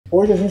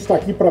Hoje a gente tá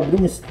aqui para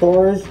abrir um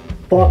storage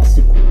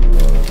tóxico.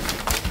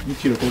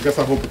 Mentira, eu coloquei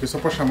essa roupa aqui só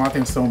pra chamar a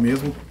atenção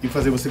mesmo e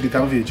fazer você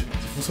clicar no vídeo.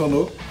 Se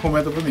funcionou,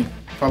 comenta pra mim.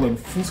 Falando,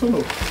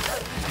 funcionou.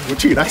 Vou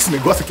tirar esse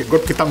negócio aqui agora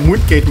porque tá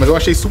muito quente, mas eu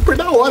achei super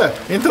da hora.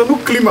 Entra no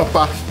clima,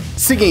 pá.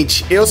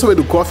 Seguinte, eu sou o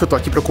EduKof, eu tô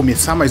aqui pra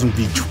começar mais um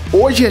vídeo.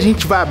 Hoje a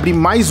gente vai abrir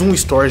mais um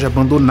storage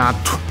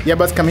abandonado. E é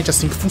basicamente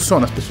assim que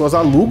funciona. As pessoas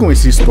alugam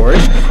esse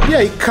storage e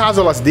aí,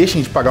 caso elas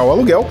deixem de pagar o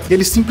aluguel,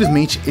 eles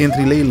simplesmente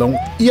entram em leilão.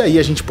 E aí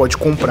a gente pode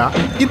comprar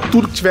e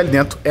tudo que tiver ali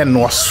dentro é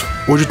nosso.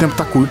 Hoje o tempo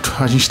tá curto,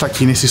 a gente tá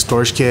aqui nesse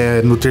storage que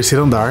é no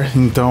 3º andar,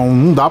 então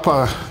não dá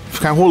pra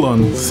ficar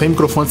enrolando. Sem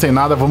microfone, sem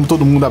nada, vamos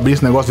todo mundo abrir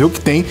esse negócio, ver o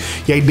que tem.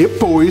 E aí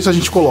depois a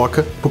gente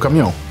coloca pro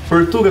caminhão.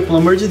 Portuga, pelo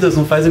amor de Deus,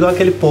 não faz igual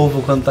aquele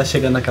povo quando tá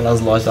chegando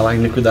naquelas lojas lá em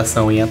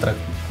liquidação e entra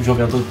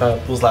jogando tudo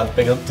pros lados,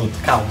 pegando tudo.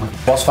 Calma.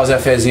 Posso fazer a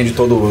fezinha de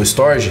todo o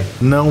storage?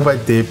 Não vai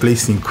ter Play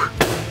 5.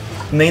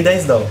 Nem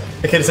 10 doll.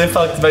 É que ele sempre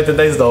fala que vai ter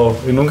 10 doll.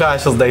 Eu nunca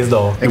acho os 10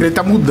 doll. É que ele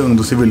tá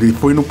mudando, você viu? Ele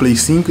foi no Play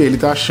 5 e ele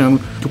tá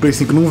achando que o Play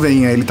 5 não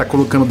vem. Aí ele tá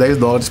colocando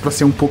 $10 pra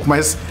ser um pouco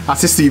mais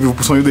acessível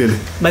pro sonho dele.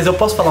 Mas eu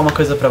posso falar uma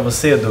coisa pra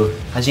você, Edu?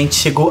 A gente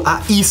chegou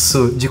a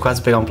isso de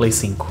quase pegar um Play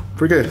 5.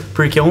 Por quê?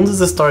 Porque um dos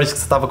stories que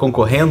você tava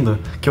concorrendo,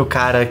 que o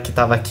cara que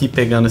tava aqui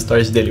pegando o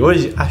storage dele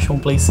hoje, achou um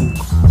Play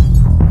 5.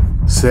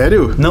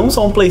 Sério? Não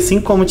só um Play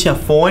 5, como tinha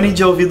fone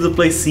de ouvido do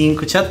Play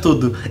 5, tinha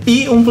tudo.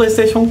 E um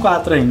PlayStation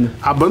 4 ainda.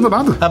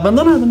 Abandonado?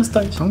 Abandonado no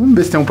storage. Então vamos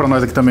ver se tem um pra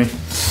nós aqui também.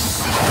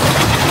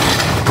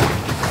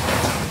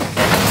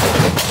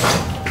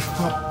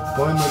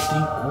 Rapaz, mas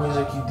tem coisa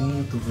aqui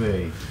dentro,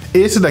 velho.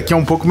 Esse daqui é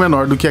um pouco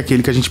menor do que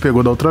aquele que a gente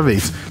pegou da outra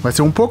vez. Vai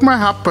ser um pouco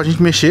mais rápido pra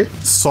gente mexer,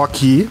 só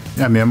que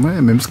é o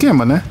mesmo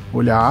esquema, né?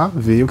 Olhar,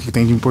 ver o que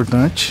tem de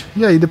importante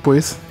e aí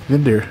depois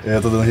vender. É,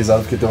 eu tô dando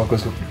risada porque tem uma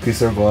coisa que o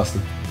Christopher gosta.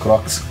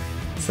 Crocs.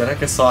 Será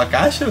que é só a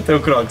caixa ou tem o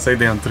Crocs aí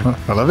dentro?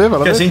 Vai lá ver, vai lá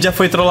Porque ver. a gente já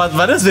foi trollado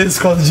várias vezes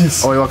por causa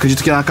disso. Ó, eu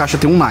acredito que na caixa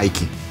tem um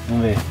Nike.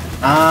 Vamos ver.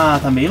 Ah,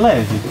 tá meio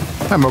leve.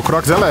 É, mas o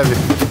Crocs é leve.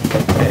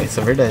 É, isso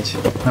é verdade.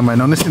 É, mas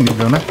não nesse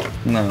nível, né?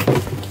 Não.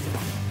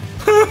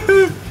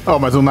 Ó,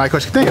 mas o Nike eu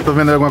acho que tem. Eu tô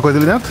vendo alguma coisa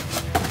ali dentro.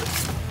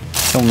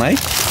 É um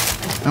Nike?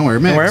 É um Air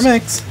Max. É um Air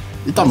Max.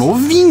 E tá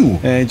novinho.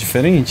 É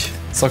diferente.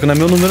 Só que não é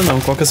meu número não.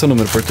 Qual que é o seu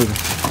número, Portuga?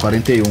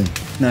 41.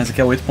 Não, esse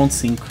aqui é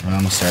 8.5. Ah,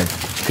 não serve.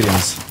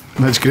 Criança.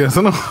 Não é de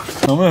criança, não.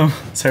 Não mesmo.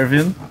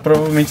 Serve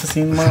provavelmente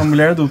assim uma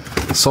mulher adulta.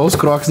 Só os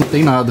Crocs, não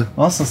tem nada.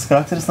 Nossa, os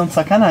Crocs eles estão de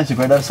sacanagem.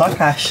 Guardaram só a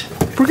caixa.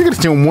 Por que eles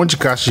tinham um monte de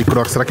caixa de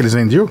Crocs? Será que eles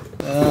vendiam?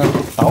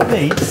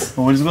 Talvez.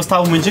 Ou eles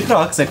gostavam muito de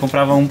Crocs, aí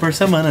compravam um por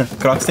semana.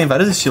 Crocs tem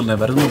vários estilos, né?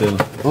 Vários modelos.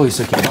 Ô,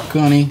 isso aqui é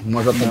bacana, hein?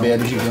 Uma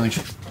JBL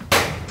gigante.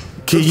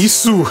 Que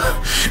isso?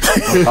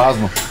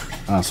 Fantasma.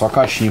 Ah, só a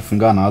caixinha, fui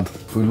enganado.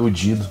 Fui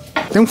iludido.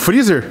 Tem um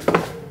freezer?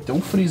 Tem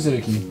um freezer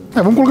aqui.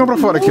 É, vamos colocar pra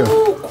fora aqui,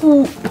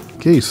 ó.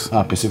 Que isso?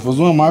 Ah, pensei que fosse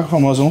uma marca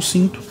famosa, é um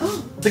cinto.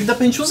 Tem que dar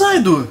pra gente usar,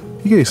 Edu.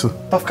 O que é isso?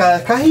 Pra ficar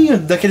carrinho,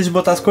 daqueles de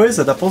botar as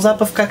coisas. Dá pra usar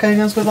pra ficar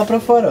carregando as coisas lá pra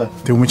fora,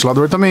 ó. Tem um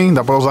ventilador também.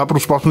 Dá pra usar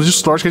pros próximos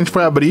stores que a gente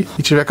vai abrir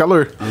e tiver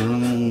calor.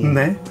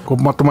 Né?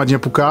 Compra uma tomadinha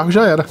pro carro e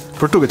já era.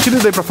 Portuga, tira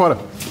isso daí pra fora.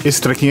 Esse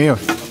trequinho aí, ó.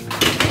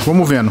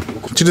 Vamos vendo.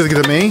 Tira isso aqui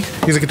também.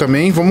 Isso aqui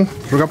também. Vamos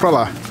jogar pra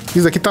lá.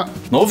 Isso aqui tá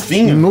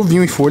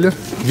novinho em folha.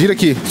 Vira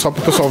aqui, só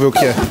pro pessoal ver o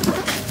que é.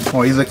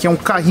 Ó, isso aqui é um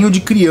carrinho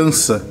de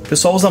criança. O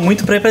pessoal usa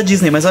muito pra ir pra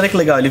Disney, mas olha que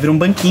legal, ele vira um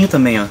banquinho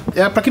também, ó.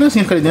 É pra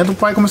criancinha ficar ali dentro, o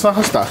pai começar a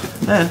arrastar.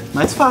 É,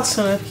 mais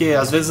fácil, né? Porque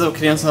às vezes a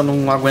criança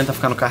não aguenta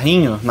ficar no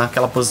carrinho,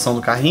 naquela posição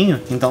do carrinho,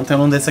 então tem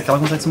um desse aqui, ela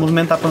consegue se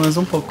movimentar pelo menos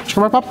um pouco. Acho que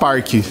vai pra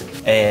parque.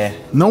 É.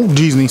 Não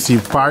Disney em si,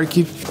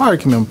 parque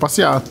mesmo,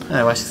 passear.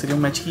 É, eu acho que seria um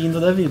Magic Kingdom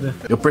da vida.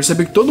 Eu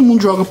percebi que todo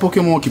mundo joga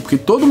Pokémon aqui, porque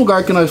todo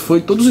lugar que nós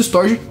foi, todos os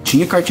stores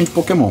tinha cartinha de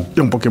Pokémon.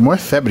 E um Pokémon é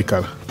febre,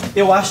 cara.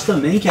 Eu acho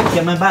também que aqui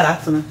é mais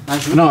barato, né?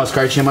 Ajuda. Não, as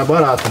cartinhas mais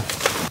baratas.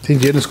 Tem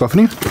dinheiro nesse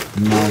cofrinho?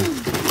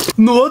 Não.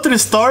 No outro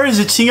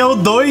storage tinha o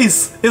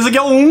 2. Esse aqui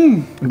é o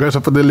 1. Agora é só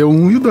poder ler o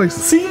 1 e o 2.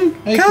 Sim.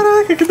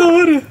 Caraca, que da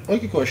hora. Olha o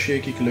que eu achei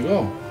aqui, que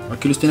legal.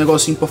 Aqui eles têm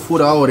negocinho pra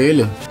furar a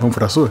orelha. Vamos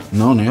furar a sua?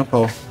 Não, nem a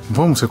pau.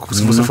 Vamos, se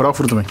você furar, eu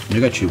furo também.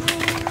 Negativo.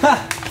 Ha,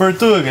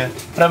 Portuga,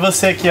 pra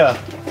você aqui, ó.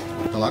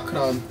 Tá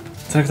lacrado.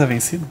 Será que tá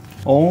vencido?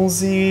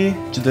 11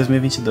 de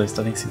 2022,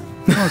 tá vencido.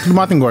 Ah, tudo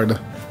mata engorda.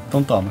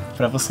 Então toma,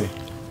 pra você.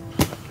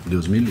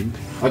 Deus me livre.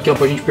 Aqui, ó,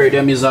 pra gente perder a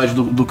amizade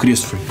do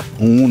Christopher.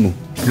 Um Uno.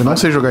 Eu não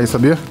sei jogar isso,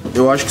 sabia?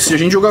 Eu acho que se a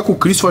gente jogar com o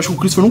Christopher, eu acho que o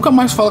Christopher nunca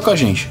mais fala com a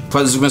gente.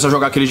 Começa a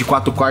jogar aquele de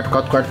 4 quartos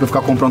pra eu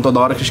ficar comprando toda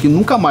hora, que acho que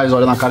nunca mais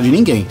olha na cara de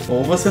ninguém.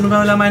 Ou você não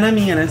vai olhar mais na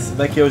minha, né? Se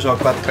daqui eu jogo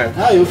 4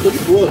 cartas. Ah, eu tô de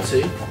boa, isso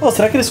aí. Pô,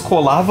 será que eles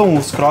colavam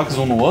os Crocs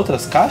um no outro,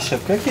 as caixas?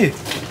 Porque aqui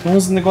tem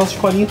uns negócios de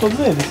colinha em todos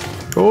eles.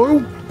 Ou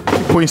eu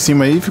põe em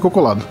cima aí e ficou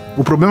colado.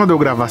 O problema de eu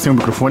gravar sem o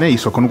microfone é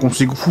isso, é que eu não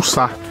consigo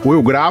fuçar. Ou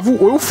eu gravo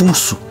ou eu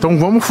fuço. Então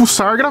vamos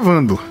fuçar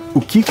gravando. O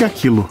que é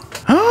aquilo?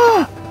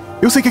 Ah!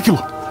 Eu sei que é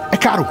aquilo. É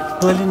caro.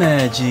 Ali,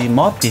 né, de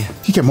mop?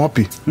 O que é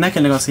mop? Não é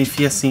aquele negócio que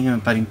enfia assim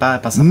pra limpar,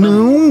 passar pano?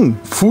 Não!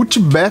 Foot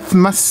bath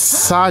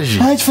massage.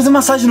 Ah, de fazer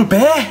massagem no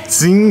pé?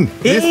 Sim.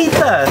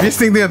 Eita! Vê se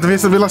tem dentro,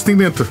 vê lá se tem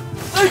dentro.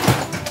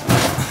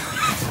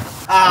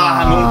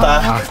 Ah, não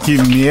tá. Ah, que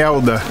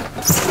merda.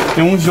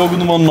 Tem um jogo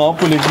do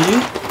Monopoly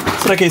aqui.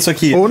 Será que é isso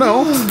aqui? Ou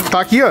não.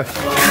 Tá aqui, ó.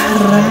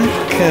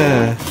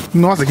 Caraca.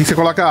 Nossa, aqui você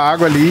coloca a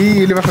água ali e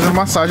ele vai fazer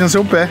uma massagem no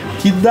seu pé.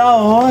 Que da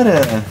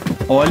hora.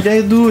 Olha,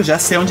 Edu, já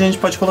sei onde a gente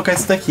pode colocar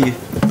isso daqui.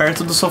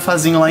 Perto do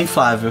sofazinho lá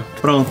inflável.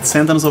 Pronto,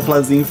 senta no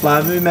sofazinho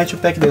inflável e mete o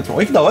pé aqui dentro.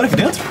 Olha que da hora aqui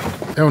dentro.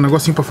 É um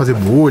negocinho pra fazer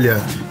bolha.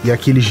 E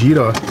aqui ele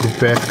gira, ó, pro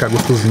pé ficar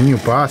gostosinho,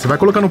 pá. Você vai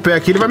colocando o pé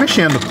aqui, ele vai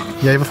mexendo.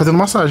 E aí vai fazendo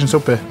massagem no seu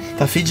pé.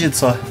 Tá fedido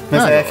só.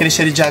 Mas é aquele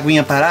cheiro de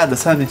aguinha parada,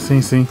 sabe?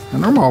 Sim, sim. É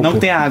normal, Não pô.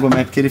 tem água, mas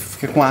é porque ele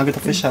fica com água e tá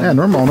fechado. É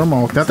normal,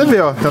 normal. Tem a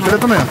TV, ó. Tem a TV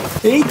também,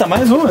 ó. Eita,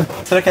 mais uma.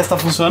 Será que essa tá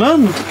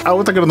funcionando? A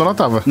outra grandona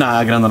tava. Não,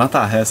 a grandona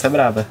tá. Essa é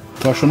braba.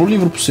 Tô achando um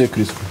livro pra você,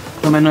 Cris.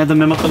 Não, mas não é da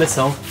mesma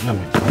coleção.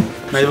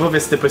 Mas eu vou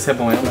ver se depois é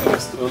bom.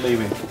 Eu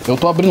leio ele. Eu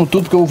tô abrindo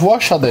tudo porque eu vou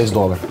achar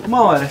 $10.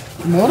 Uma hora.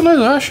 Uma hora nós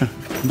acha.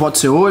 Não pode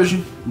ser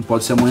hoje, não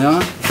pode ser amanhã,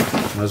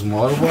 mas uma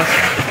hora eu vou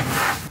achar.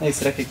 Aí,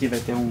 será que aqui vai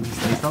ter um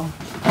então?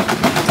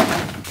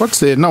 Pode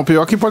ser. Não,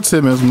 pior que pode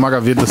ser mesmo. Uma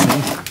gaveta assim.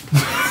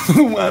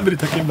 Não abre,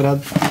 tá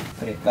quebrado.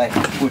 Peraí, vai,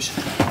 puxa.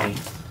 Aí.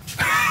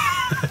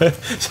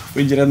 Já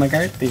foi direto na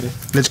carteira.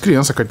 É de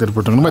criança a carteira,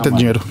 portanto não vai ter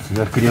dinheiro.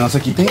 A criança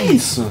aqui tem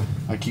isso.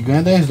 Aqui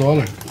ganha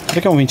 $10.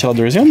 Será que é um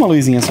ventiladorzinho ou uma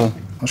luzinha só?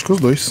 Acho que os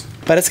dois.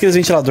 Parece aqueles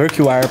ventilador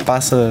que o ar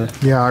passa...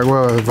 E a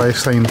água vai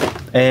saindo.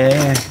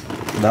 É...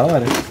 Da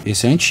hora.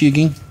 Esse é antigo,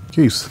 hein?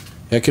 Que isso?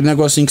 É aquele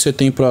negocinho que você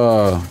tem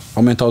pra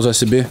aumentar os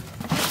USB.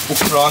 O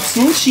Crocs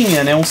não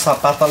tinha, né? Um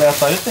sapato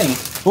aleatório tem.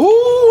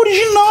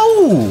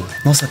 Original!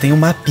 Nossa, tem um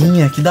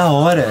mapinha, que da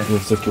hora.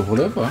 Esse aqui eu vou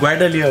levar.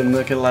 Guarda ali, ó,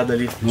 naquele lado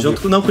ali.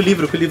 Junto com, não, com o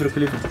livro.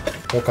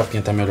 Qual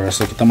capinha tá melhor?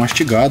 Essa aqui tá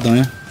mastigada,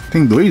 né?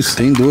 Tem dois?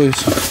 Tem dois.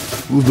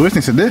 Os dois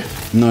tem CD?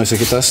 Não, esse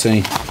aqui tá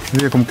sem.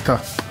 Vê como que tá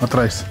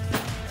atrás.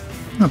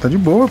 Não, tá de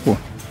boa, pô.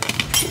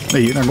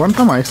 Aí, agora não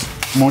tá mais.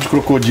 Um monte de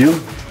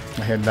crocodilo.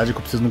 Na realidade é que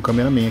eu preciso de um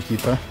cameraman aqui,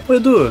 tá? Ô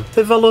Edu,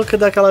 você falou que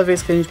daquela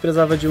vez que a gente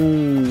precisava de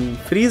um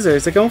freezer,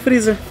 esse aqui é um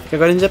freezer. Que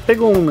agora a gente já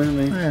pegou um,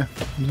 né?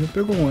 É, já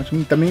pegou um.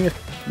 Também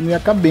não ia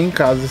caber em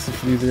casa esse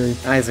freezer aí.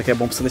 Ah, esse aqui é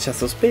bom pra você deixar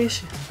seus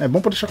peixes. É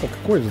bom pra deixar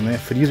qualquer coisa, né?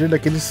 Freezer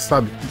daqueles,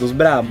 sabe? Dos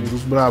brabos.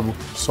 Dos brabo.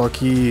 Só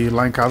que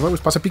lá em casa o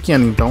espaço é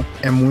pequeno, então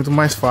é muito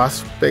mais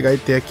fácil pegar e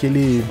ter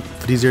aquele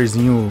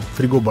freezerzinho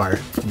frigobar.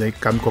 Que daí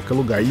cabe em qualquer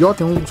lugar. E ó,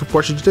 tem um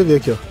suporte de TV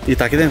aqui, ó. E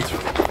tá aqui dentro?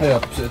 É,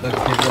 pra você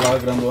tá lá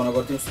grandona,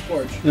 agora tem o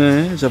suporte.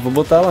 É, já vou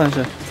botar lá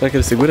já. Será que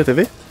ele segura a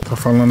TV? Tá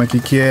falando aqui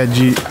que é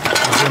de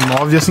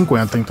 19 a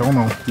 50, então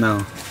não. Não,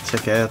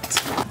 deixa quieto.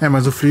 É,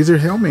 mas o freezer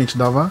realmente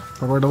dava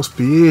pra guardar os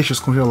peixes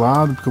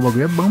congelados, porque o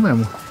bagulho é bom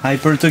mesmo. Aí,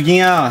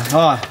 Portuguinha,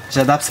 ó,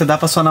 já dá pra você dar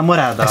pra sua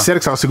namorada, ó. É sério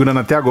que você tava segurando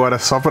até agora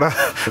só pra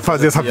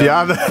fazer essa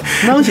piada?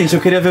 Não, gente,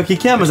 eu queria ver o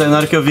que é, mas aí na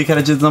hora que eu vi que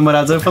era dia dos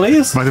namorados, eu falei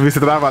isso. Mas eu vi você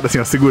travado assim,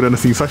 ó, segurando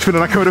assim, só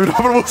esperando a câmera virar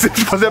pra você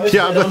fazer a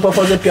piada. Pra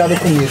fazer piada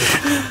comigo.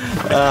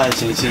 Ah,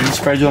 gente, a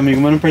gente perde o amigo,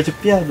 mas não perde a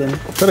piada, né?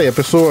 Pera aí, a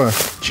pessoa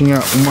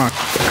tinha uma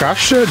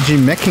caixa de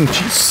mac and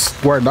cheese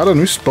guardada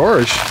no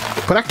storage.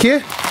 Pra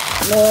quê?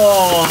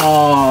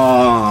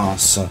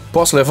 Nossa.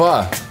 Posso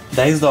levar?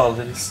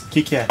 $10. O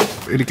que é?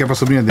 Ele quer pra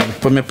sobrinha dele.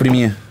 Pra minha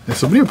priminha. É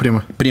sobrinha ou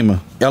prima?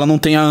 Prima. Ela não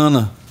tem a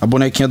Ana, a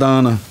bonequinha da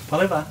Ana.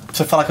 Pode levar. Pra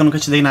você falar que eu nunca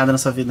te dei nada na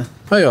sua vida.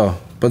 Aí, ó.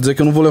 Pra dizer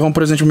que eu não vou levar um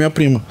presente pra minha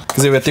prima. Quer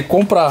dizer, eu ia ter que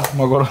comprar,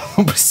 mas agora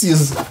não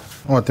precisa.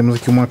 Ó, temos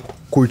aqui uma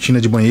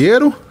cortina de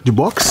banheiro, de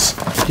box.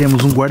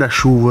 Temos um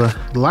guarda-chuva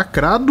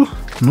lacrado,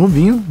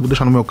 novinho. Vou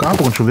deixar no meu carro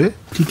pra quando chover.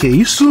 O que é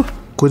isso?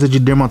 Coisa de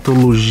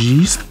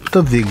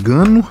dermatologista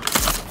vegano.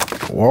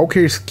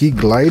 Walker Ski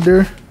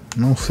Glider.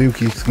 Não sei o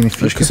que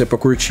significa. Acho que isso é pra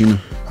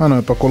cortina. Ah, não.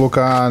 É pra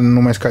colocar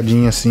numa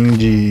escadinha assim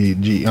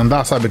de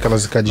andar, sabe?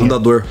 Aquelas escadinhas.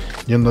 Andador.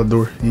 De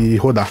andador. E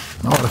rodar.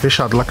 Na hora,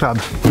 fechado,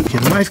 lacrado.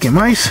 Quem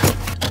mais?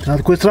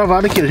 Nada, coisa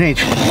travada aqui,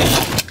 gente.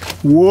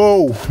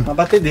 Uou! Uma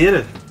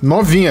batedeira.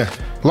 Novinha.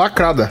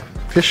 Lacrada.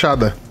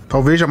 Fechada.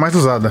 Talvez jamais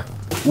usada.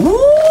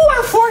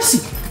 Air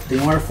Force! Tem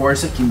um Air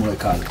Force aqui,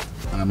 molecada.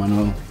 Ah, mas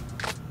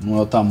não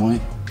é o tamanho.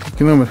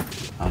 Que número?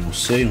 Ah, não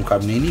sei, não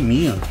cabe nem em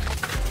mim, ó.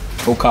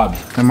 Ou cabe?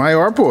 É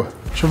maior, pô.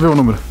 Deixa eu ver o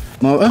número.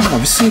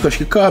 9,5, acho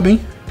que cabe,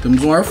 hein?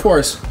 Temos um Air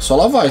Force. Só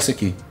lavar esse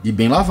aqui. E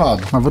bem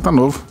lavado. Mas vou tá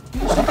novo.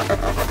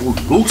 O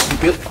Lux do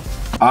Pedro.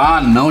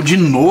 Ah, não, de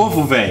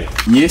novo, velho.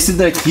 E esse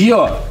daqui,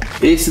 ó.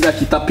 Esse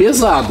daqui tá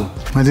pesado.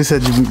 Mas esse é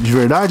de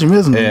verdade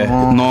mesmo? É.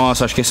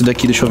 Nossa, acho que esse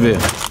daqui, deixa eu ver.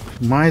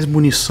 Mais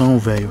munição,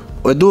 velho.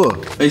 Ô, Edu,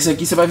 esse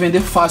aqui você vai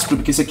vender fácil,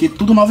 porque esse aqui é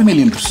tudo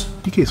 9mm.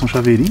 O que é isso? Um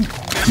chaveirinho?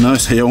 Não,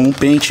 esse aí é um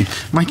pente.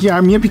 Mas que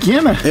arminha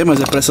pequena. É, mas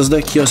é pra essas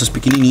daqui, ó, essas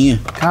pequenininhas.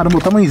 Caramba,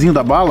 o tamanhozinho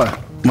da bala.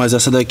 Mas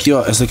essa daqui,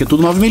 ó, essa daqui é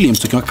tudo 9mm.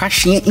 Isso aqui é uma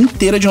caixinha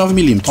inteira de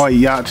 9mm. Ó,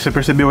 e você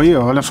percebeu aí,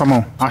 ó? Olha a sua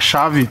mão. A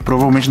chave,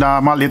 provavelmente, da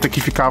maleta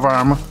que ficava a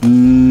arma.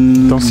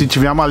 Então, se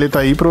tiver a maleta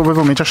aí,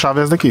 provavelmente a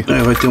chave é essa daqui.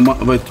 É,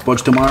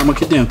 pode ter uma arma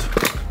aqui dentro.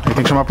 Aí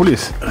tem que chamar a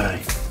polícia. Ai.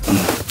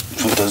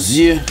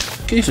 Fantasia.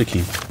 O que é isso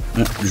aqui?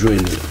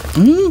 Joelheira.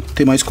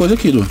 Tem mais coisa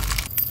aqui, Edu.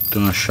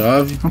 Tem uma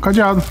chave. É um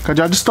cadeado.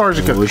 Cadeado de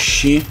storage, cara.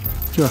 Oxi.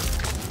 Aqui, ó.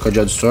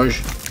 Cadeado de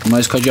storage.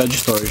 Mais cadeado de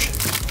storage.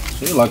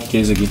 Sei lá o que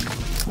é isso aqui.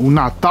 O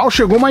Natal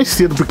chegou mais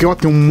cedo, porque ó,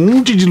 tem um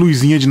monte de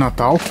luzinha de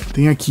Natal.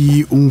 Tem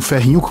aqui um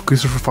ferrinho que o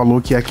Christopher falou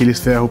que é aqueles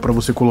ferros pra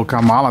você colocar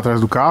a mala atrás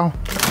do carro.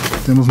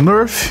 Temos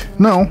Nerf.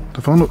 Não,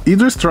 tô falando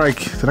Hydro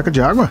Strike. Será que é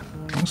de água?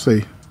 Não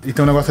sei. E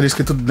tem um negócio ali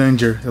escrito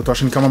Danger. Eu tô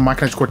achando que é uma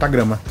máquina de cortar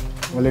grama.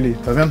 Olha ali,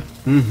 tá vendo?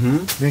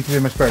 Vem aqui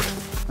ver mais perto.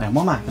 É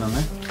uma máquina,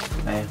 né?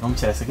 Vamos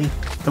tirar essa aqui.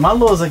 Tem uma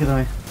lousa aqui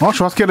também. Ó,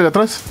 churrasqueira ali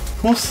atrás.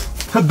 Nossa,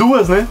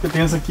 duas, né?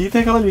 Tem essa aqui e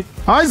tem aquela ali.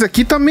 Ah, isso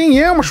aqui também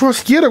é uma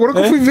churrasqueira, agora que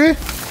eu fui ver.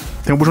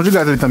 Tem um bujão de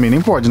gás ali também,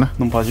 nem pode, né?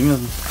 Não pode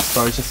mesmo.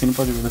 Sorte assim não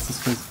pode ver dessas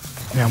coisas.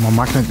 É uma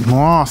máquina...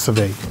 Nossa,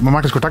 velho. Uma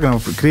máquina de cortar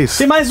grama, Cris.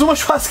 Tem mais uma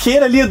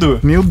churrasqueira ali, Edu.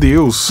 Meu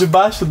Deus.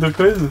 Debaixo do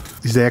coisa.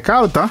 Isso aí é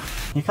caro, tá?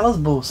 E aquelas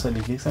bolsas ali?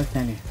 O que será que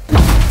tem ali?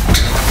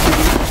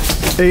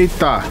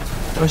 Eita.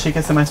 Eu achei que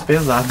ia ser mais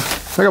pesado.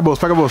 Pega a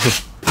bolsa, pega a bolsa.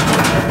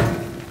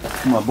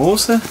 Uma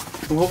bolsa.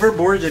 Um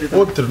overboard ali.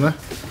 Outro, né?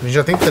 A gente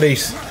já tem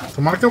 3.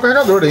 Tomara que tenha um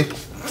carregador aí.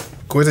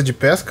 Coisa de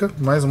pesca,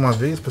 mais uma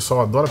vez. O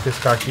pessoal adora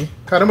pescar aqui.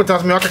 Caramba, tem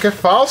umas minhocas que é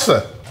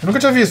falsa. Eu nunca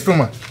tinha visto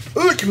uma.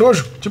 Que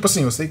nojo. Tipo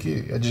assim, eu sei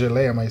que é de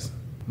geleia, mas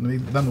não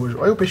dá nojo.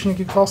 Olha o peixinho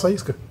aqui que falsa a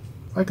isca.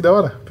 Olha que da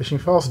hora.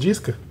 Peixinho falso de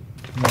isca.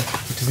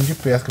 Kitzinho de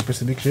pesca. Eu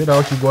percebi que geral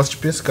aqui gosta de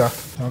pescar.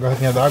 Tem uma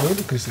garrafinha d'água aí,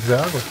 Cris, se quiser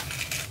água.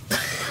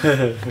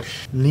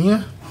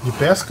 Linha de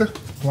pesca.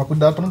 Tomar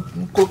cuidado pra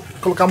não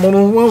colocar a mão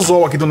no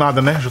anzol aqui do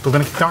nada, né? Já tô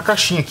vendo que tem uma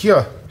caixinha aqui,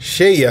 ó.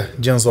 Cheia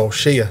de anzol,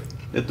 cheia.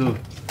 Edu,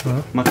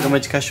 uma cama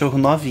de cachorro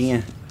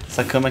novinha.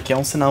 Essa cama aqui é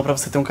um sinal pra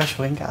você ter um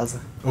cachorro em casa.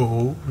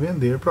 Ou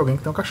vender pra alguém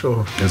que tem um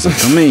cachorro.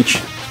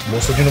 Exatamente.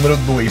 Bolsa de número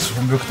 2,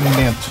 vamos ver o que tem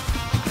dentro.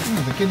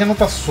 Aqui é de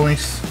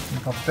anotações,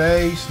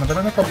 papéis. Na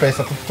verdade não é papéis,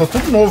 tá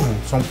tudo novo.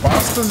 São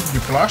pastas de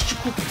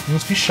plástico e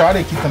uns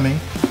fichários aqui também.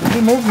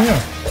 Tudo novinho,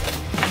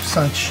 ó.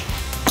 Interessante.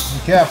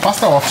 Aqui é a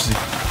pasta office.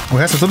 O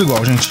resto é tudo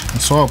igual, gente. É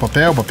só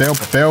papel,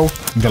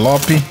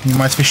 envelope e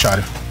mais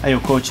fichário. Aí o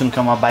coach não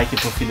quer uma bike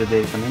pro filho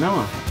dele também não,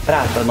 ó.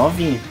 Prata,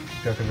 novinha.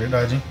 Pior que é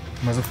verdade, hein?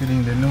 Mas o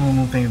filhinho dele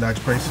não tem idade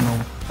pra isso, não.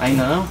 Aí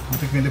não? Vou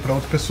ter que vender pra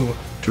outra pessoa.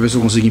 Deixa eu ver se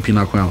eu consigo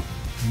empinar com ela.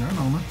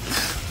 Não, né?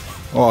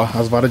 Ó,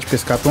 as varas de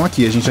pescar estão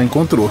aqui, a gente já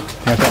encontrou.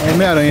 Tem até um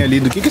Homem-Aranha ali.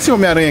 Do que é esse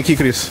Homem-Aranha aqui,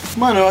 Cris?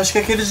 Mano, eu acho que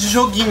é aqueles de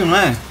joguinho, não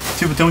é?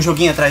 Tipo, tem um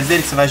joguinho atrás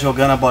dele que você vai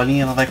jogando a bolinha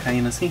e ela vai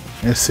caindo assim.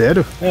 É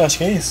sério? Eu acho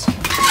que é isso.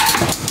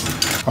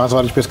 Olha as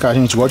varas de pescar,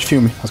 gente, igual de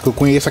filme. As que eu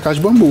conheço é a casa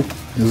de bambu.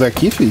 Isso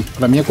aqui, filho,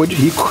 pra mim é cor de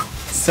rico.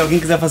 Se alguém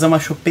quiser fazer uma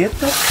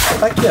chupeta,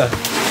 tá aqui, ó.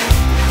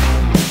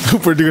 O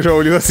Portuga já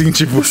olhou assim,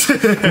 tipo,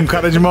 com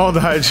cara de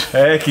maldade.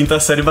 É, quinta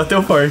série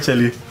bateu forte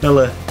ali. Olha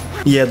lá.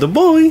 E é do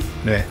bom, hein?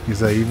 É,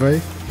 isso aí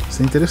vai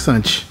ser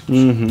interessante.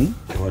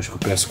 Eu acho que o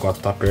PS4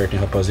 tá perto, hein,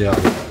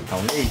 rapaziada.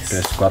 Talvez. O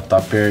PS4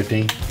 tá perto,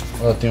 hein.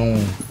 Ó, tem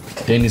um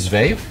tênis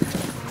velho.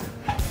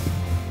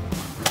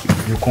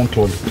 E o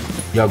controle.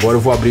 E agora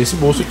eu vou abrir esse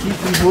bolso aqui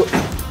e vou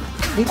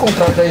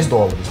encontrar $10.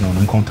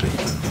 Não encontrei.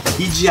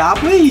 Que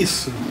diabo é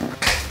isso?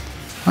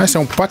 Ah, esse é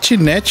um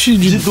patinete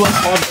de... De duas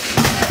rodas.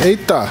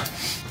 Eita,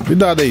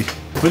 cuidado aí.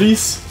 Por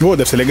isso. Ô,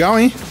 deve ser legal,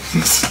 hein?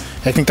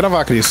 É que tem que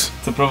travar, Cris.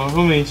 Isso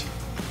provavelmente.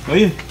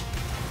 Olha.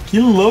 Que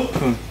louco.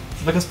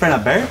 Você vai com as pernas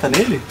abertas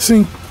nele?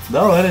 Sim.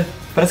 Da hora.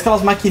 Parece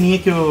aquelas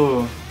maquininhas que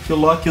o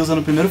Loki usa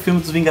no primeiro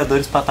filme dos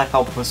Vingadores pra atacar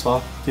o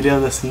pessoal. Ele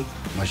anda assim.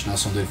 A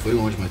imaginação dele foi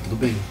longe, mas tudo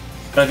bem.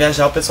 Pra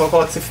viajar, o pessoal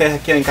coloca esse ferro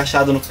aqui, ó,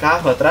 encaixado no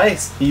carro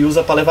atrás e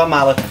usa pra levar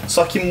mala.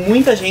 Só que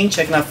muita gente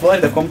aqui na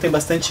Flórida, como tem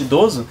bastante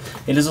idoso,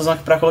 eles usam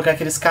aqui pra colocar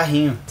aqueles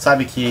carrinhos,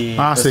 sabe, que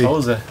o pessoal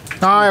usa.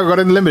 Ah,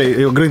 agora eu lembrei.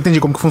 Eu entendi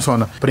como que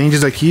funciona. Prende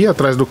isso aqui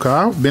atrás do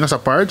carro, bem nessa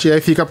parte, e aí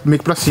fica meio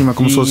que pra cima,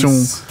 como se fosse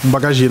um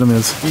bagageiro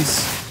mesmo.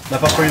 Isso. Dá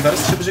pra pôr em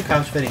vários tipos de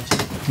carro diferentes.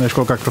 Deixa eu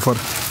colocar aqui pra fora.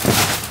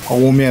 Ó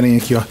o Homem-Aranha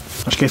aqui, ó.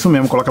 Acho que é isso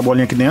mesmo. Coloca a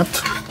bolinha aqui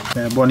dentro.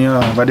 A bolinha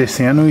vai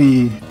descendo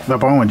e vai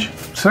pra onde?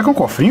 Será que é um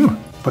cofrinho?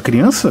 Pra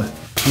criança?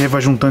 E aí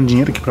vai juntando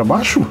dinheiro aqui pra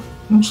baixo?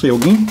 Não sei,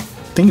 alguém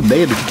tem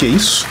ideia do que é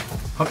isso?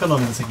 Qual que é o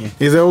nome desse aqui?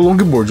 Esse é o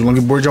longboard. O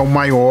longboard é o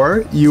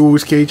maior e o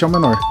skate é o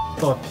menor.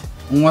 Top.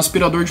 Um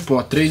aspirador de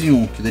pó, 3 em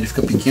 1, que daí ele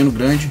fica pequeno,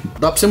 grande.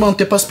 Dá pra você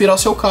manter pra aspirar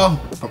seu carro,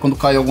 pra quando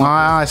cair alguma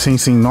coisa. Ah, sim,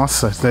 sim.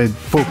 Nossa, isso daí...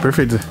 Pô,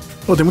 perfeito.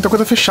 Pô, tem muita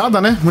coisa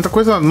fechada, né? Muita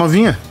coisa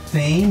novinha.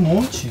 Tem um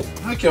monte.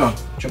 Aqui, ó.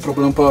 Tinha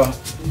problema pra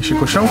Encher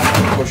colchão?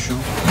 colchão.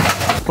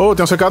 Ô,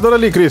 tem um secador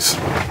ali, Cris.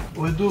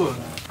 Ô, Edu,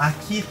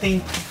 aqui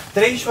tem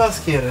 3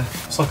 churrasqueiras.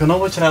 Só que eu não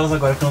vou tirar elas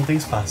agora porque não tem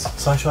espaço.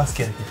 Só a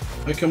churrasqueira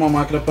aqui. Aqui é uma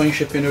máquina pra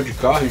encher pneu de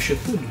carro, encher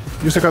tudo.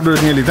 E o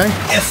secadorzinho ali, tem?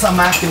 Essa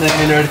máquina é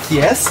melhor que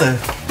essa?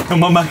 É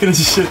uma máquina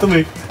de encher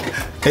também.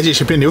 É de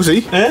encher pneus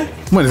aí? É?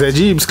 Mano, isso é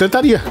de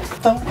bicicletaria.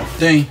 Então.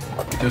 Tem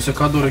o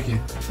secador aqui.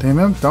 Tem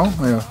mesmo? Então,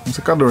 aí, ó. Um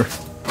secador.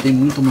 Tem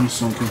muita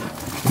munição aqui.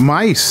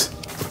 Mas...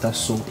 Tá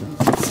solta.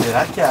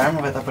 Será que a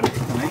arma vai estar por aqui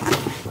também?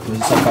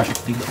 Depois essa caixa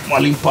aqui tem que dar uma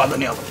limpada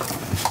nela.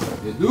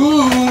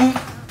 Edu!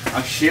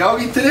 Achei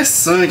algo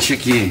interessante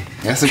aqui.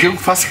 Essa aqui eu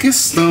faço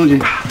questão de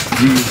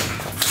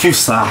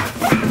fuçar.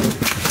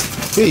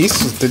 Que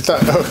isso?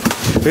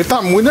 Ele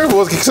tá muito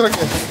nervoso. O que será que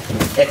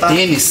é? É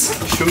tênis.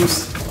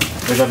 Shoes.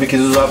 Eu já vi que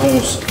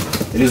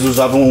eles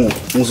usavam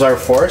uns Air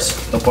Force.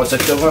 Então pode ser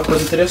que tenha alguma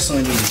coisa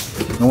interessante ali.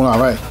 Vamos lá,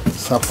 vai.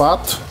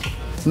 Sapato.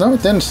 Não, é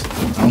tênis.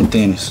 É um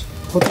tênis.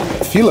 Outra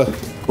fila.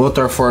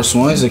 Outro Air Force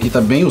One, esse aqui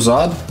tá bem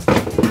usado.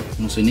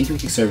 Não sei nem o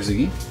que serve isso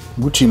aqui.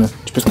 Botina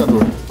de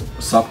pescador.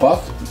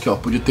 Sapato. Aqui, ó.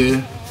 Podia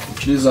ter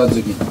utilizado isso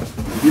aqui.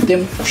 E tem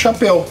um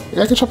chapéu.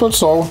 É aquele chapéu de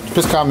sol, de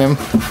pescar mesmo.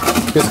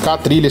 Pescar,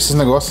 trilha, esses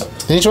negócios.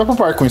 A gente vai pro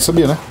parque com isso,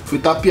 sabia, né? Fui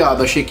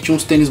tapeado, achei que tinha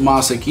uns tênis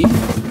massa aqui.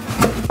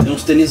 Tem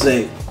uns tênis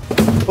velho.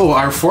 Pô,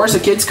 Air Force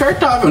aqui é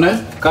descartável,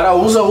 né? O cara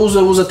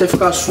usa até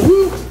ficar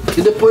sujo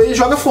e depois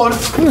joga fora.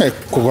 É,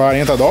 com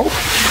 40 dólares.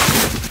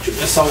 Deixa eu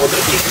ver essa outra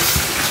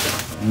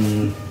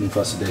aqui. Não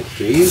faço ideia do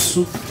que é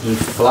isso.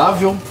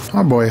 Inflável.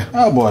 Uma boia.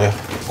 Ah, boia.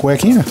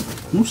 Cuequinha?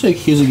 Não sei o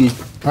que é isso aqui.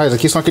 Ah, esses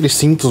aqui são aqueles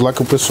cintos lá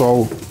que o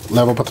pessoal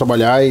leva pra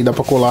trabalhar e dá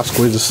pra colar as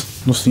coisas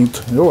no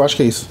cinto. Eu acho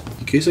que é isso.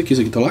 O que é isso aqui?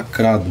 Isso aqui tá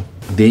lacrado.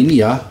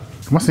 DNA.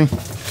 Como assim?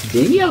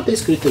 DNA tá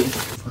escrito aí.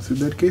 Não faço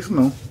ideia do que é isso,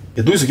 não.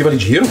 Edu, isso aqui vale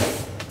dinheiro?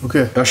 O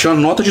quê? Eu achei uma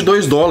nota de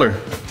 2 dólares.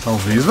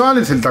 Talvez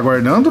vale, se ele tá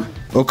guardando.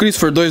 Ô,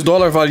 Christopher, 2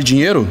 dólares vale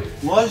dinheiro?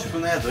 Lógico,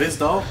 né? 2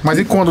 dólares. Mas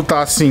e quando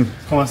tá assim,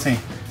 Como assim?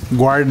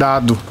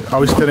 guardado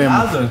ao extremo?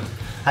 Nada?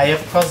 Aí é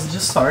por causa de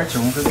sorte,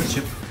 alguma coisa do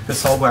tipo. O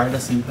pessoal guarda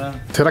assim pra...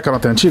 Será que ela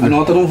tá antiga?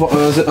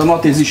 A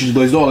nota existe de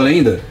 2 dólares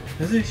ainda?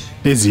 Existe.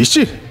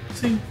 Existe?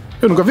 Sim.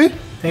 Eu nunca vi.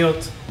 Tem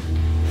outro.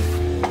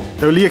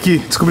 Eu li aqui,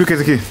 descobri o que é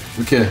isso aqui.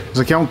 O quê?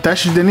 Isso aqui é um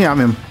teste de DNA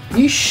mesmo.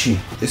 Ixi,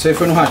 esse aí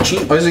foi no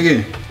ratinho. Olha isso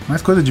aqui.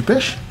 Mais coisa de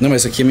peixe? Não,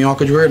 mas esse aqui é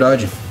minhoca de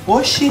verdade.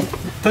 Oxi,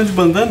 tanto de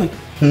bandana?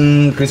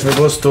 Christopher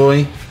gostou,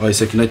 hein? Ó,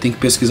 esse aqui nós tem que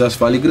pesquisar se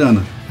vale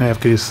grana. É,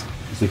 porque isso.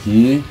 Esse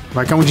aqui...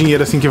 Vai que é um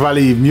dinheiro assim que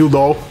vale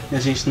 $1000. E a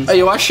gente não... Aí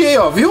eu achei,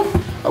 ó, viu?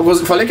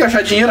 Eu falei que ia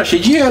achar dinheiro, achei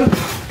dinheiro.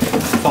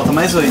 Falta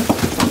mais 8.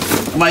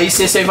 Mas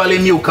esse aí vale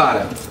 1000,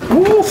 cara.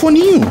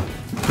 Foninho.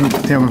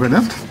 Tem alguma coisa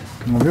dentro?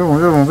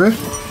 Vamos ver.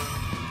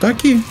 Tá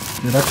aqui.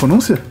 Será que foi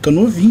anúncia? Tá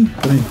novinho.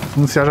 Peraí,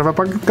 anunciar já vai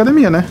pra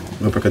academia, né?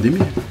 Vai pra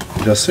academia.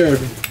 Já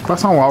serve.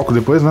 Passar um álcool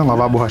depois, né?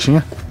 Lavar a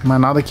borrachinha. Mas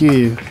nada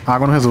que a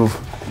água não resolva.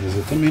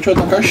 Exatamente, ó,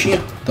 tá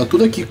caixinha. Tá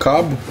tudo aqui,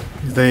 cabo.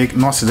 Isso daí,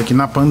 nossa, isso daqui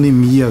na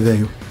pandemia,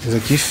 velho. Isso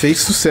aqui fez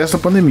sucesso na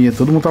pandemia.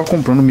 Todo mundo tava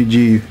comprando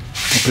medir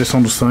a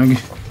pressão do sangue.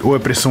 Ou é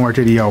pressão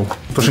arterial?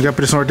 Tô achando que é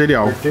pressão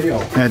arterial.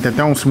 Arterial. É, tem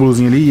até um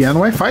símbolozinho ali. E é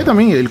no Wi-Fi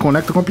também. Ele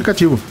conecta com o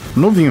aplicativo.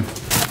 Novinho.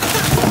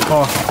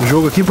 Ó,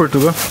 jogo aqui em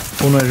Portugal.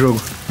 Ou não é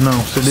jogo? Não,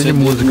 CD de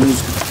música.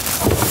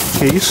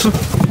 Que isso?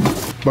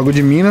 Bagulho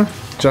de mina.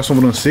 Tirar a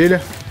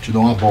sobrancelha. Te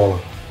dou uma bola.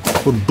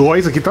 O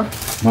 2 aqui, tá?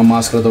 Uma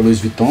máscara da Louis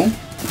Vuitton.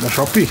 Da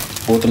Shopee.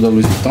 Outra da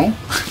Louis Vuitton.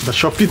 Da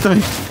Shopee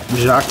também.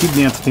 Já aqui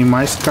dentro tem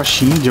mais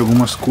caixinha de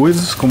algumas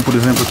coisas. Como por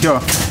exemplo aqui, ó.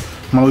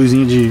 Uma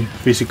luzinha de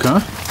facecam.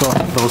 Ó,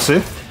 pra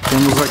você.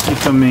 Temos aqui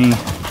também...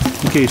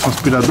 O que é isso? Um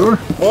aspirador?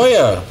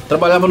 Olha,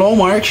 trabalhava no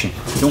Walmart.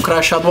 Tem um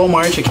crachá do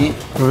Walmart aqui.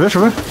 Deixa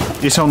eu ver.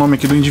 Esse é o nome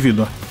aqui do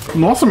indivíduo, ó.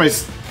 Nossa,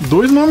 mas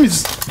 2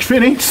 nomes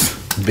diferentes.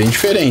 Bem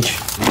diferente.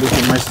 Vou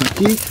ver mais isso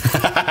aqui.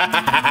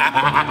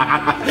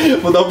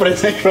 Vou dar um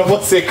presente pra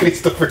você,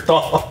 Christopher.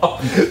 Tó.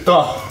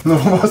 Não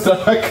vou mostrar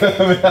na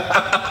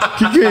câmera.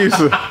 Que é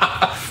isso?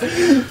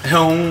 É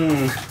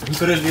um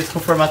pirulito com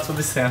formatos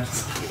obscenos.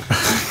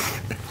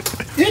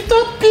 Eita,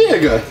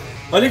 pega.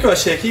 Olha o que eu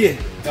achei aqui.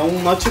 É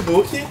um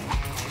notebook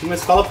de uma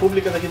escola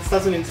pública daqui dos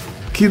Estados Unidos.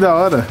 Que da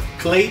hora.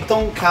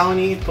 Clayton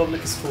County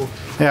Public School.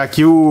 É,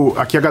 aqui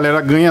a galera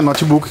ganha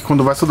notebook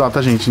quando vai estudar,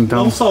 tá, gente?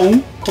 Então Não só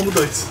um, como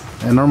 2.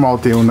 é normal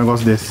ter um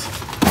negócio desse.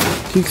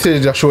 O que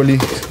você achou ali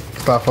que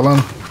você tava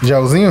falando?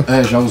 Gelzinho?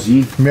 É,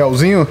 gelzinho.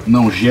 Melzinho?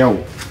 Não,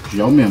 gel.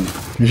 Gel mesmo.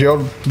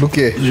 Gel do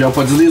quê? Gel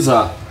pra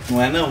deslizar. Não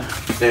é não?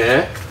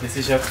 É?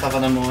 Esse gel que tava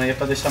na mão aí é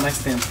pra deixar mais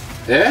tempo.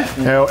 É?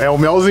 É o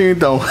melzinho,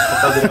 então.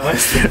 Pra durar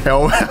mais tempo. É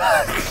o...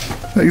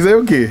 Isso aí é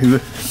o quê?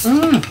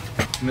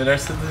 Melhor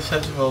você deixar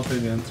de volta aí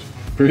dentro.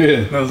 Por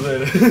quê? Não,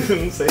 zoeira.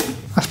 Não sei.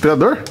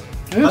 Aspirador?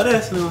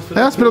 Parece, né?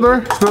 É,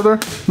 aspirador.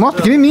 Nossa,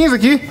 pequenininho isso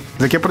aqui.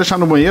 Isso aqui é pra deixar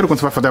no banheiro quando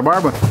você vai fazer a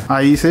barba.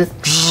 Aí você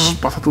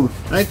passa tudo.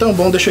 Ah, então,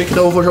 bom, deixa aí que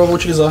eu já vou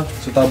utilizar.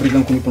 Você tava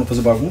brigando comigo pra não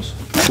fazer bagunça?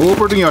 Ô,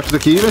 Portunhote, isso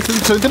daqui vai ser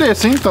do seu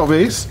interesse, hein?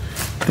 Talvez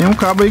tenha um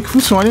cabo aí que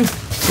funcione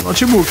pro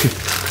notebook.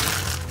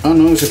 Ah,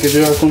 não, isso aqui é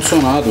de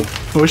ar-condicionado.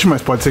 Oxe,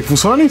 mas pode ser que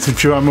funcione. Se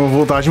tiver a minha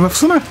voltagem, vai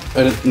funcionar.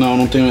 Não,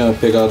 não tem a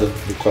pegada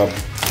do cabo.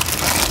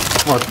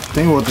 Ó,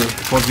 tem outro.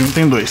 Pode vir,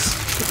 tem 2.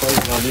 Você pode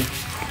usar ali.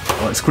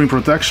 Ó, Screen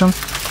Protection,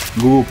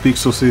 Google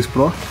Pixel 6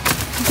 Pro.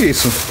 O que é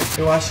isso?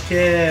 Eu acho que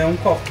é um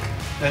copo.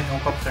 É um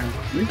copo térmico.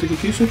 Eita, o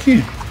que é isso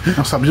aqui?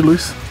 É um sabre de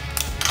luz.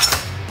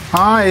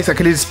 Ah, esse é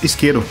aquele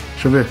isqueiro.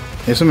 Deixa eu ver.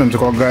 É isso mesmo, você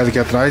coloca o gás aqui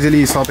atrás e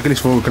ele solta aqueles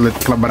fogos,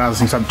 aquela brasa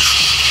assim, sabe? De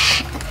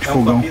É um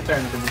fogão. copinho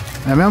térmico ali.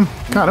 É mesmo?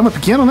 Caramba,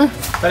 pequeno, né?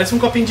 Parece um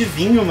copinho de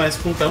vinho, mas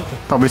com tampa.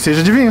 Talvez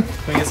seja de vinho.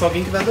 Conheço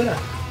alguém que vai adorar.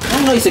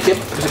 Ah, isso aqui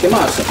é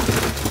massa.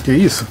 Que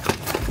isso?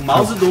 O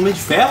mouse do Homem de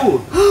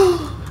Ferro?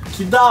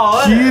 Que da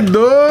hora! Que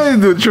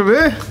doido! Deixa eu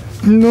ver.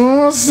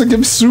 Nossa, que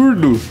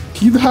absurdo.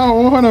 Que da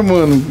hora,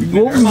 mano.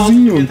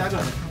 Igualzinho.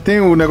 Tem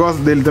o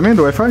negócio dele também,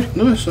 do Wi-Fi?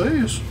 Não, é só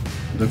isso.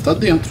 Deve estar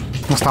dentro.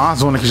 Nossa, tá uma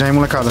zona aqui já, hein,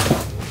 molecada?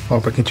 Ó,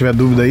 pra quem tiver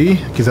dúvida aí,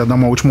 quiser dar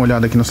uma última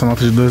olhada aqui nessa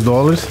nota de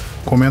 $2,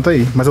 comenta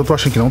aí. Mas eu tô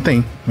achando que não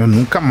tem. Eu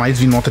nunca mais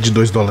vi nota de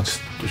 $2.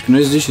 Acho que não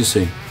existe isso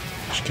aí.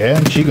 Acho que é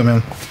antiga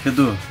mesmo.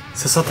 Edu,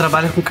 você só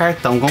trabalha com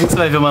cartão. Como que você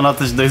vai ver uma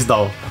nota de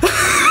 $2?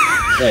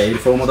 É, ele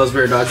foi uma das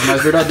verdades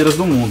mais verdadeiras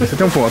do mundo. Você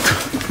tem um ponto.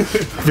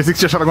 Pensei que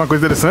tinha achado alguma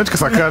coisa interessante com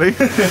essa cara aí.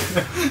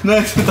 Não,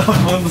 é que você tava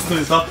falando dos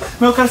dois, ó.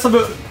 Mas eu quero saber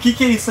o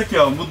que é isso aqui,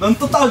 ó. Mudando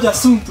total de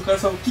assunto, eu quero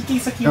saber o que é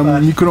isso aqui É embaixo.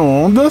 um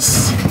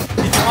micro-ondas. E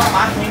tem uma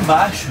máquina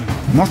embaixo.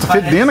 Nossa, tá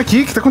fedendo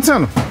aqui. O que tá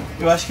acontecendo?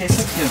 Eu acho que é esse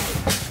aqui, ó.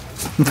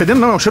 Não fedendo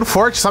não, é um cheiro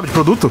forte, sabe, de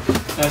produto.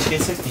 Eu acho que é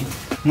esse aqui.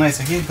 Não é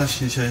esse aqui? Tá,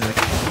 deixa eu ver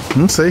aqui.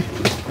 Não sei.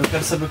 Eu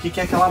quero saber o que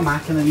é aquela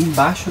máquina ali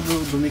embaixo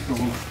do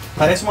micro-ondas.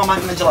 Parece uma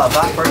máquina de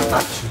lavar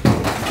portátil.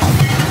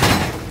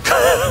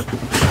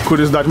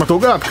 Curiosidade matou o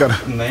gato, cara.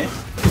 Né?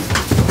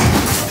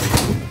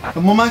 É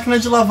uma máquina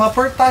de lavar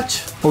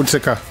portátil. Ou de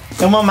secar.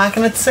 É uma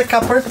máquina de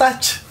secar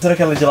portátil. Será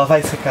que ela é de lavar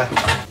e secar?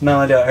 Não,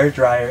 ali ó, air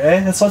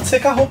dryer. É só de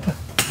secar roupa.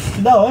 Que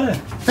da hora.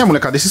 É,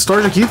 molecada, esse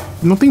storage aqui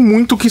não tem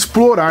muito o que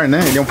explorar,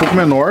 né? Ele é um pouco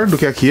menor do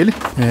que aquele.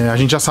 É, a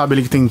gente já sabe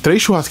ali que tem 3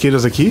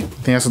 churrasqueiras aqui.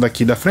 Tem essa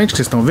daqui da frente, que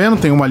vocês estão vendo.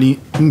 Tem uma ali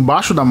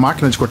embaixo da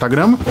máquina de cortar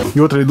grama.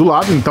 E outra ali do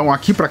lado. Então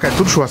aqui pra cá é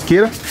tudo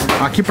churrasqueira.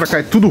 Aqui pra cá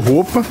é tudo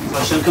roupa. Tô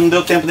achando que não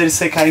deu tempo deles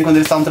secarem quando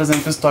eles estavam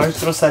trazendo pro storage.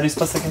 Trouxeram isso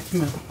pra secar aqui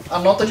mesmo. A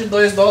nota de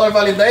 $2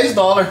 vale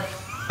 $10.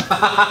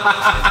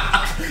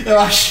 Eu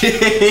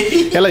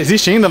achei. Ela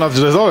existe ainda, a nota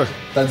de $2?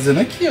 Tá dizendo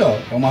aqui, ó.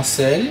 É uma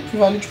série que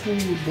vale tipo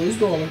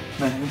 $2.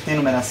 Não tem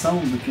numeração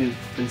do que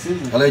precisa?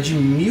 Ela é de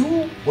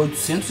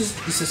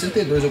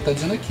 1862, é o que tá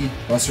dizendo aqui.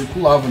 Ela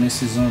circulava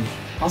nesses anos.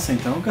 Nossa,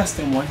 então eu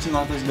gastei um monte de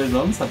notas de $2,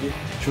 não sabia.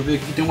 Deixa eu ver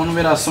aqui, tem uma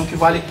numeração que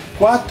vale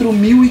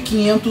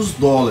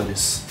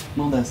 $4.500.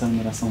 Não deve ser a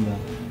numeração dela.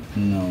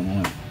 Não,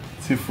 não é.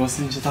 Se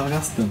fosse, a gente já tava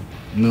gastando.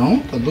 Não,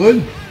 tá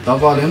doido? Tá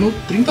valendo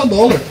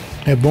 $30.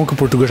 É bom que o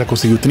Portugal já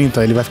conseguiu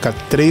 30, ele vai ficar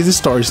 3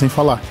 stories sem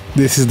falar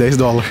desses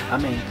 $10.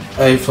 Amém.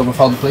 Aí só vou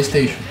falar do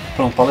PlayStation.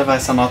 Pronto, pode levar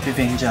essa nota e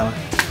vende ela.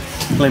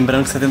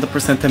 Lembrando que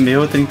 70% é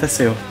meu e 30% é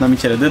seu. Não,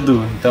 mentira, é do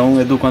Edu.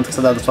 Então, Edu, quanto que você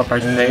dá da sua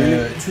parte pra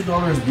ele?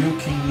 $2 bill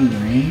came in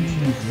range.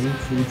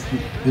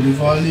 Ele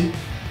vale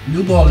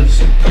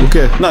 $1.000. O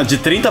quê? Não, de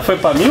 30 foi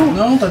pra 1.000?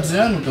 Não, tá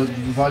dizendo,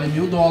 vale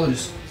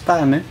 $1.000.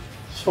 Tá, né?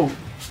 Show.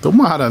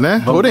 Tomara,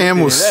 né?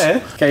 Oremos. É,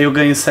 que aí eu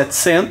ganho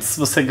 700,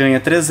 você ganha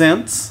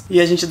 300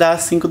 e a gente dá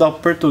 $5 pro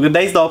Portuga.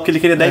 $10 porque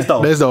ele queria $10.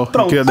 $10.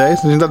 Pronto. Ele queria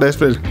 10, a gente dá 10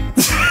 pra ele.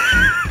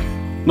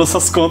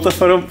 Nossas contas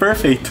foram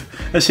perfeitas.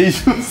 Achei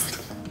justo.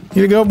 E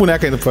ele ganhou a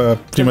boneca ainda pra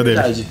prima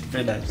dele.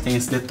 Verdade, tem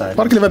esse detalhe.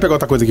 Claro que ele vai pegar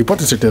outra coisa aqui, pode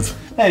ter certeza.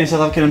 É, ele já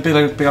tava querendo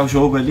pegar o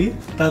jogo ali.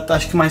 Tá,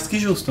 acho que mais que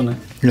justo, né?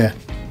 É.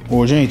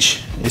 Ô,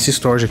 gente, esse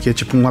storage aqui é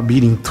tipo um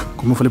labirinto.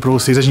 Como eu falei pra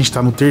vocês, a gente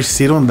tá no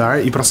 3º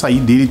andar e pra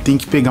sair dele tem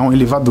que pegar um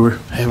elevador.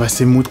 É, vai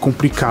ser muito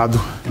complicado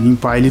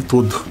limpar ele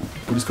todo.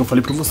 Por isso que eu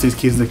falei pra vocês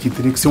que esse daqui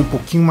teria que ser um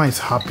pouquinho mais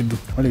rápido.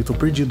 Olha aí, tô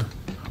perdido.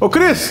 Ô,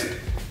 Cris!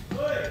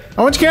 Oi!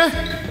 Aonde que é?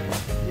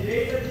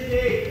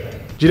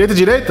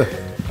 Direita?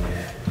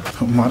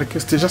 Tomara que eu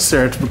esteja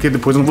certo, porque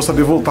depois eu não vou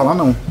saber voltar lá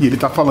não. E ele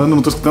tá falando, eu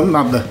não tô escutando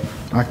nada.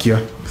 Aqui, ó.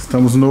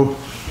 Estamos no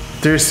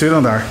 3º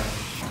andar.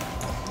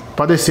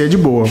 Pra descer é de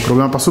boa, o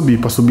problema é pra subir.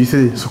 Pra subir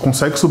você só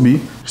consegue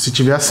subir se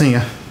tiver a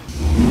senha.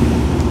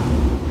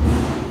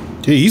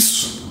 Que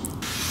isso?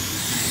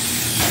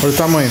 Olha o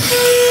tamanho.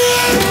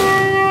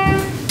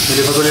 O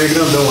elevador é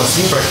grandão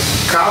assim, pra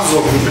caso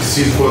alguém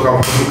precise colocar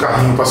uma coisa no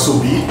carrinho pra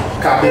subir,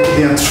 cabe aqui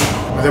dentro.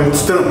 Mas é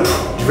muito trampo,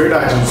 de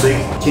verdade. Não sei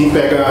quem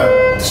pega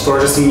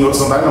storage assim em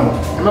outros andares, não.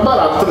 É mais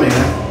barato também,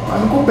 né?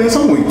 Mas não compensa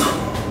muito.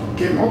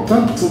 Porque é mal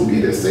tanto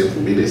subir, descer.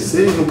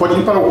 Não pode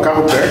nem parar o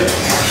carro perto.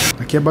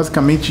 Aqui é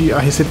basicamente a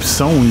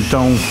recepção,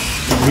 então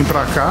eu vim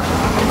pra cá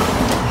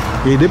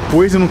e aí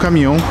depois ir no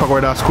caminhão pra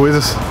guardar as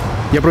coisas.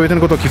 E aproveitando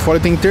que eu tô aqui fora,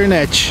 tem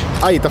internet.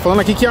 Aí, tá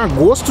falando aqui que em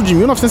agosto de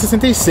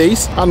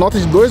 1966 a nota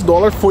de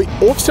 $2 foi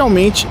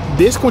oficialmente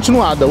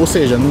descontinuada, ou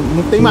seja,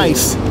 não tem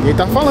mais. E aí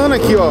tá falando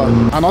aqui, ó,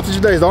 a nota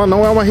de $10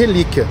 não é uma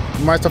relíquia,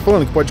 mas tá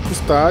falando que pode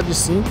custar de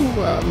 $5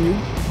 a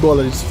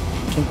 $1.000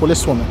 quem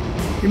coleciona.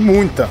 E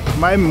muita,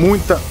 mas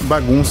muita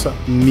bagunça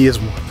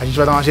mesmo. A gente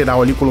vai dar uma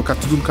geral ali, colocar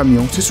tudo no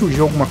caminhão. Se surgir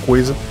alguma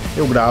coisa,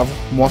 eu gravo,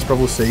 mostro pra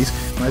vocês.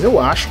 Mas eu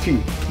acho que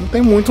não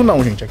tem muito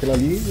não, gente. Aquilo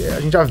ali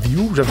a gente já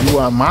viu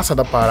a massa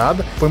da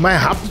parada. Foi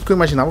mais rápido do que eu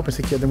imaginava. Eu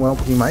pensei que ia demorar um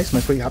pouquinho mais,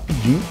 mas foi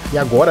rapidinho. E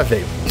agora,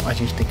 velho, a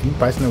gente tem que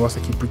limpar esse negócio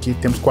aqui, porque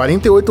temos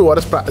 48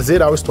 horas pra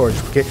zerar o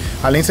storage. Porque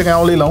além de você ganhar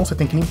o leilão, você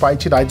tem que limpar e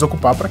tirar e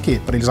desocupar pra quê?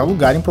 Pra eles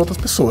alugarem pra outras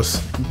pessoas.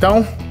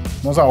 Então,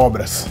 vamos a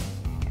obras.